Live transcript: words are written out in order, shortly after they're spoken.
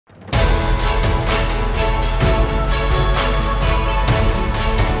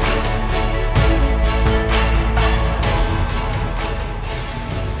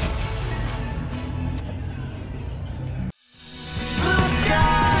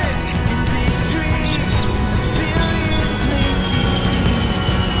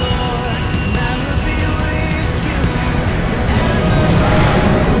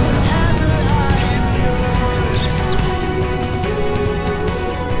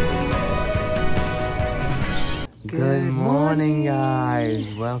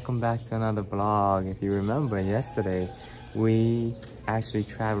welcome back to another vlog. If you remember, yesterday we actually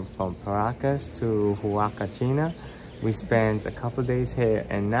traveled from Caracas to Huacachina. We spent a couple days here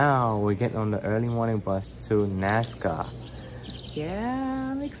and now we're getting on the early morning bus to Nazca.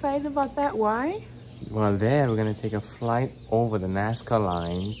 Yeah, I'm excited about that. Why? Well, there we're gonna take a flight over the Nazca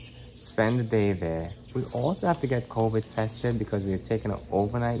Lines, spend the day there. We also have to get COVID tested because we're taking an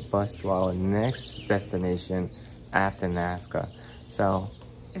overnight bus to our next destination after Nazca. So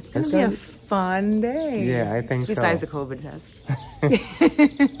it's gonna be a fun day. Yeah, I think so. Besides the COVID test.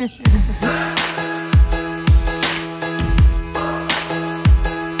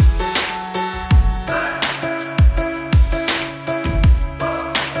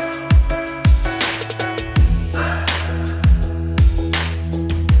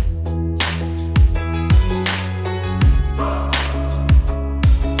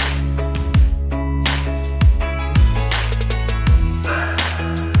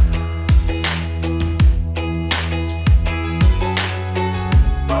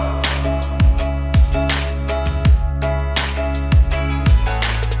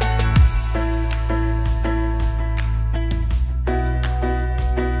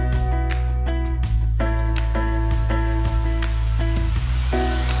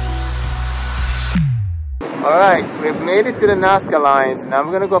 Alright, we've made it to the Nazca Lines. Now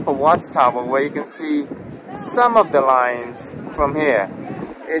we're gonna go up a watchtower where you can see some of the lines from here.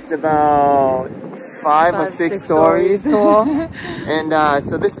 It's about five or six stories tall. And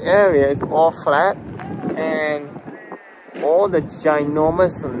so this area is all flat and all the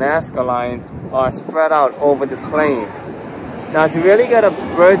ginormous Nazca Lines are spread out over this plain. Now to really get a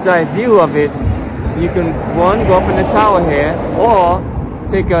bird's eye view of it, you can go up in the tower here or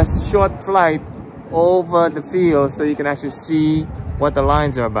take a short flight over the field so you can actually see what the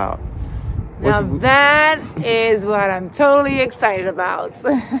lines are about. Now that is what I'm totally excited about.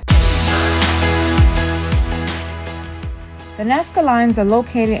 The Nazca Lines are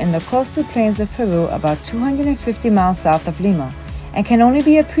located in the coastal plains of Peru about 250 miles south of Lima and can only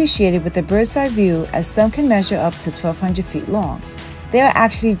be appreciated with a bird's eye view as some can measure up to 1,200 feet long. They are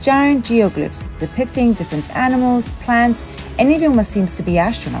actually giant geoglyphs depicting different animals, plants, and even what seems to be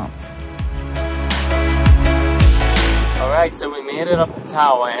astronauts. Alright, so we made it up the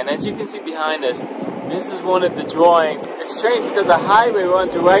tower, and as you can see behind us, this is one of the drawings. It's strange because a highway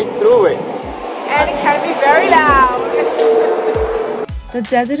runs right through it. And it can be very loud. The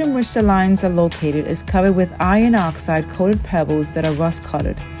desert in which the lines are located is covered with iron oxide coated pebbles that are rust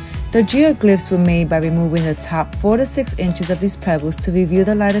colored. The geoglyphs were made by removing the top 4 to 6 inches of these pebbles to reveal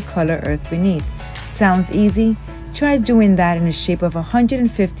the lighter color earth beneath. Sounds easy? Try doing that in the shape of a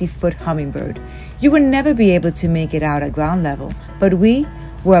 150-foot hummingbird. You would never be able to make it out at ground level, but we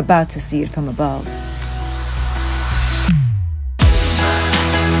were about to see it from above.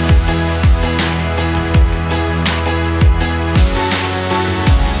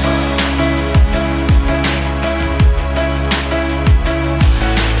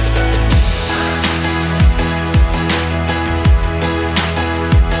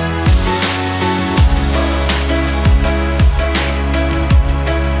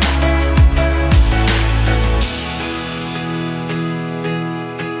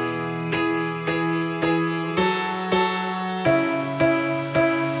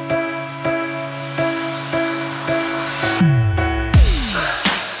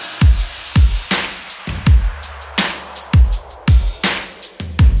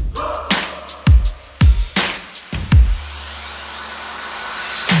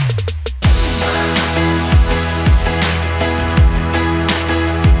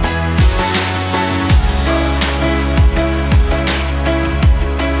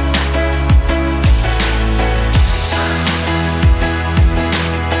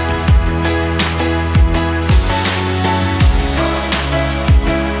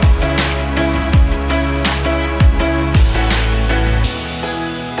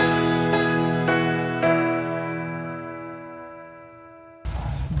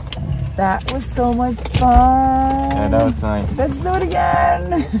 That was so much fun. Yeah, that was nice. Let's do it again.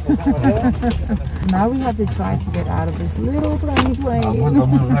 Now we have to try to get out of this little tiny plane.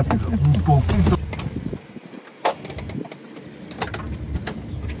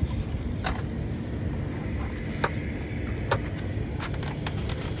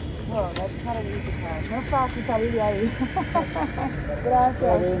 Oh, that's not an easy part. No fácil salir de ahí.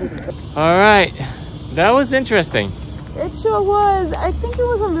 Gracias. All right, that was interesting. It sure was. I think it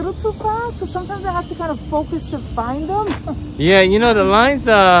was a little too fast because sometimes I had to kind of focus to find them. Yeah, you know, the lines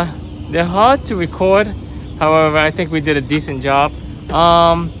they're hard to record. However, I think we did a decent job.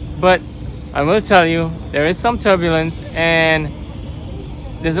 But I will tell you, there is some turbulence, and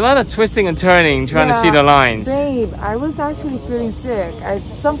There's a lot of twisting and turning trying to see the lines. Babe, I was actually feeling sick. At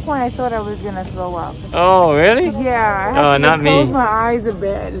some point, I thought I was gonna throw up. Oh, really? Yeah, I had to close my eyes a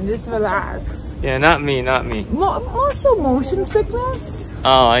bit and just relax. Yeah, not me, not me. Also motion sickness.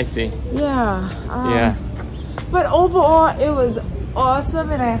 Oh, I see. Yeah. Yeah. But overall, it was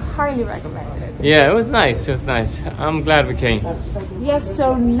awesome and I highly recommend it. Yeah, it was nice. It was nice. I'm glad we came. Yes,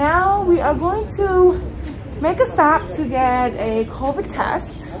 so now we are going to make a stop to get a COVID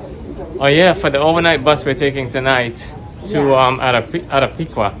test. Oh yeah, for the overnight bus we're taking tonight to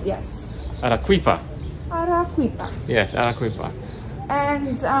Arequipa. Yes. Arequipa. Arequipa. Yes, Arequipa.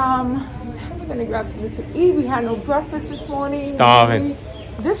 And we're gonna grab something to eat. We had no breakfast this morning. Starving.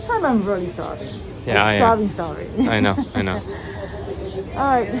 This time I'm really starving. Yeah, I am. Starving. I know, I know.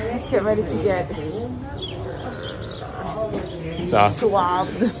 All right, let's get ready to get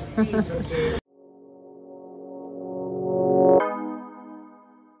swabbed.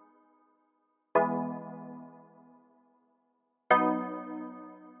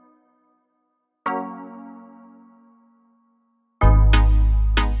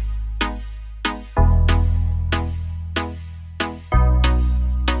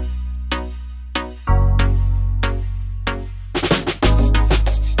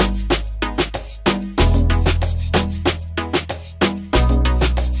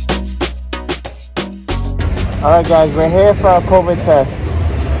 Alright guys, we're here for our COVID test.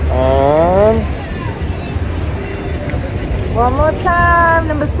 And one more time,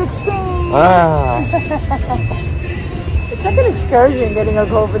 number 16. It's like an excursion getting a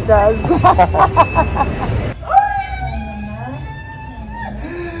COVID test.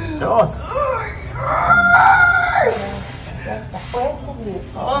 Dos.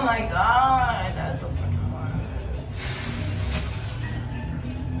 Oh my god, that's so funny.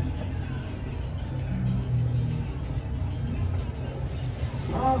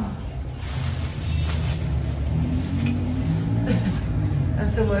 Oh.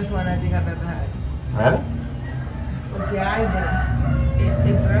 That's the worst one I think I've ever had. Really? Well, yeah,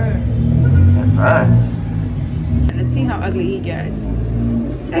 it burns. It burns. Let's see how ugly he gets.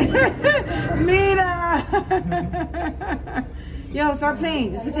 Mina! Yo, stop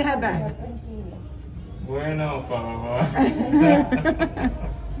playing. Just put your head back. Bueno, por favor.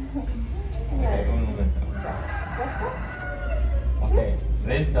 Okay,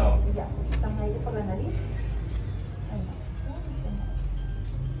 listo.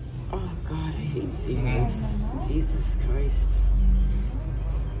 Oh God, I hate seeing this. Jesus Christ.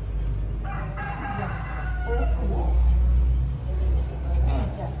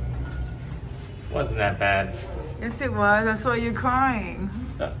 Wasn't that bad. Yes, it was. I saw you crying.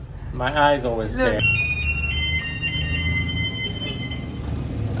 My eyes always tear.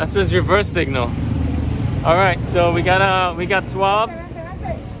 That's his reverse signal. All right, so we got swabbed.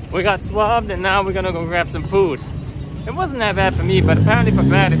 We got swabbed, and now we're gonna go grab some food. It wasn't that bad for me, but apparently for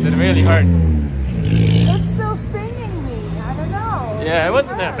Gladys, it really hurt. It's still stinging me. I don't know. Yeah, it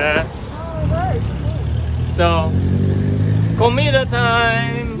wasn't that bad. Oh, it was. So, comida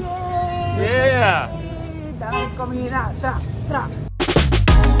time. Yeah. Comida. Tra.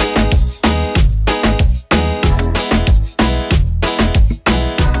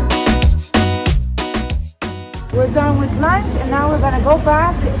 We're done with lunch and now we're gonna go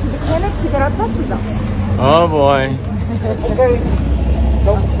back to the clinic to get our test results. Oh boy. Okay.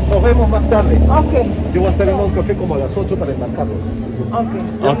 Nos vemos más tarde. Okay. Yo voy a estar en un café como a las 8 para embarcarlo. Okay.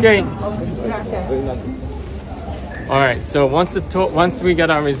 Okay. Gracias. All right. So once we get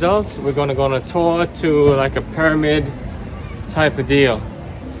our results, we're gonna go on a tour to like a pyramid type of deal.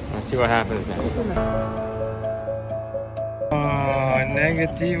 Let's see what happens. Oh,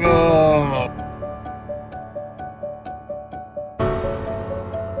 negativo.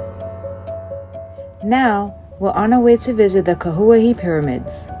 Now, we're on our way to visit the Kahuahi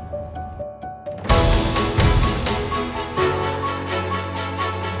Pyramids.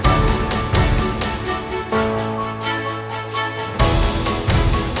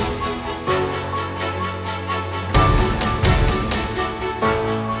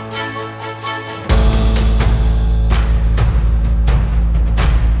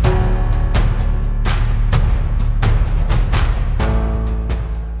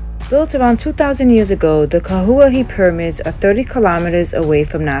 Built around 2,000 years ago, the Kahuahi Pyramids are 30 kilometers away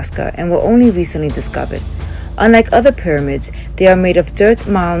from Nazca and were only recently discovered. Unlike other pyramids, they are made of dirt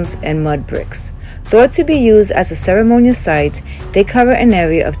mounds and mud bricks. Thought to be used as a ceremonial site, they cover an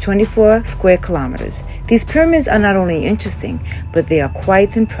area of 24 square kilometers. These pyramids are not only interesting, but they are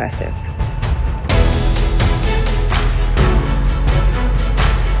quite impressive.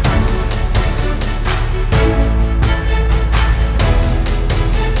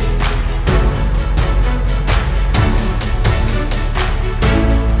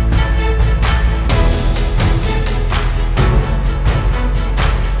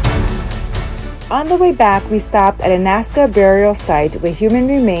 On the way back, we stopped at a Nazca burial site where human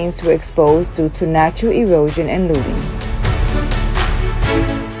remains were exposed due to natural erosion and looting.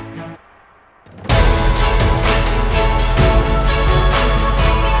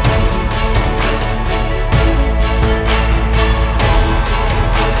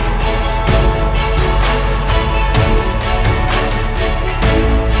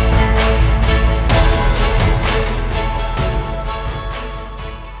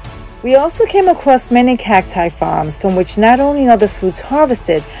 We also came across many cacti farms from which not only are the fruits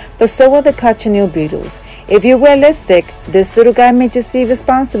harvested, but so are the cochineal beetles. If you wear lipstick, this little guy may just be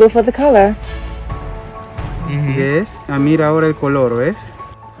responsible for the color. Yes, mira ahora el color, ¿ves?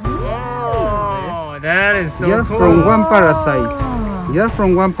 Oh, that is so Just cool. from one parasite. Just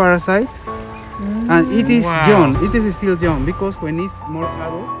from one parasite. And it is young. It is still young because when it's more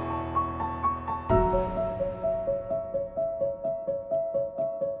adult.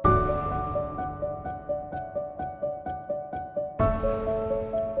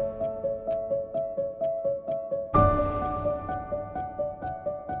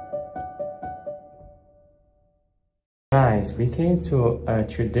 Guys, we came to a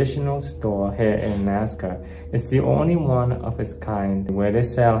traditional store here in Nazca. It's the only one of its kind where they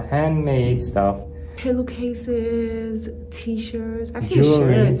sell handmade stuff. Pillowcases, t-shirts, actually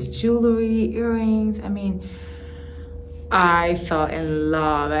Jewelry. shirts, jewelry, earrings. I mean, I fell in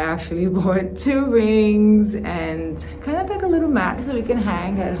love. I actually bought 2 rings and kind of like a little mat so we can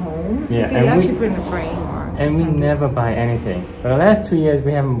hang at home. Yeah, you can and actually put in a frame or And we something. never buy anything. For the last 2 years,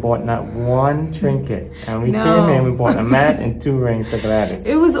 we haven't bought not one trinket. And we No. came here and we bought a mat and 2 rings for Gladys.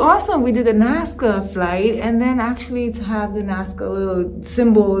 It was awesome. We did a Nazca flight, and then actually to have the Nazca little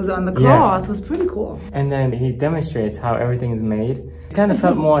symbols on the cloth was pretty cool. And then he demonstrates how everything is made. It kind of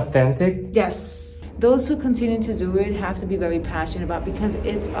felt more authentic. Yes. Those who continue to do it have to be very passionate about because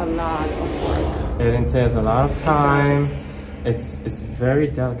it's a lot of work. It entails a lot of time. It's very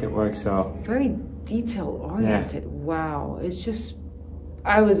delicate work, so. Very detail oriented. Wow. It's just,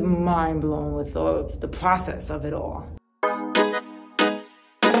 I was mind blown with all of the process of it all.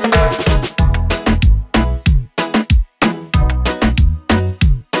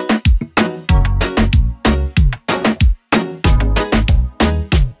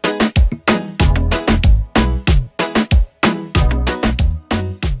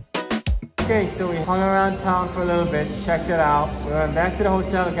 Okay, so we hung around town for a little bit, checked it out. We went back to the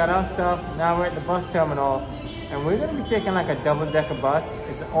hotel, got our stuff. Now we're at the bus terminal. And we're gonna be taking like a double-decker bus.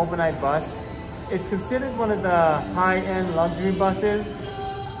 It's an overnight bus. It's considered one of the high-end luxury buses,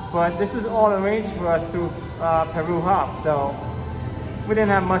 but this was all arranged for us through Peru Hop, so we didn't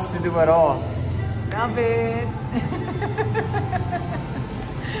have much to do at all. Love it.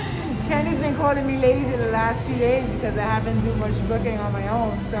 Candy's been calling me lazy the last few days because I haven't do much booking on my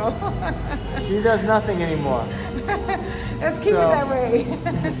own, so. She does nothing anymore. Let's keep it that way.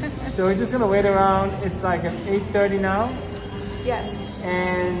 So we're just gonna wait around. It's like at 8:30 now. Yes.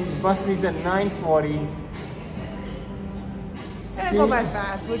 And the bus leaves at 9:40. It'll go by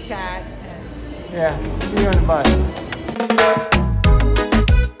fast, we'll chat. Yeah, see you on the bus.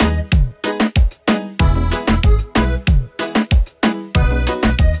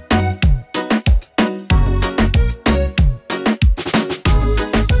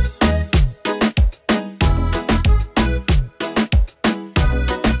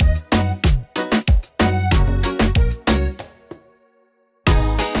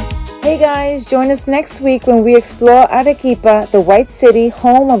 Hey guys, join us next week when we explore Arequipa, the White City,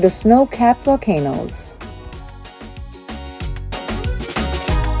 home of the snow-capped volcanoes.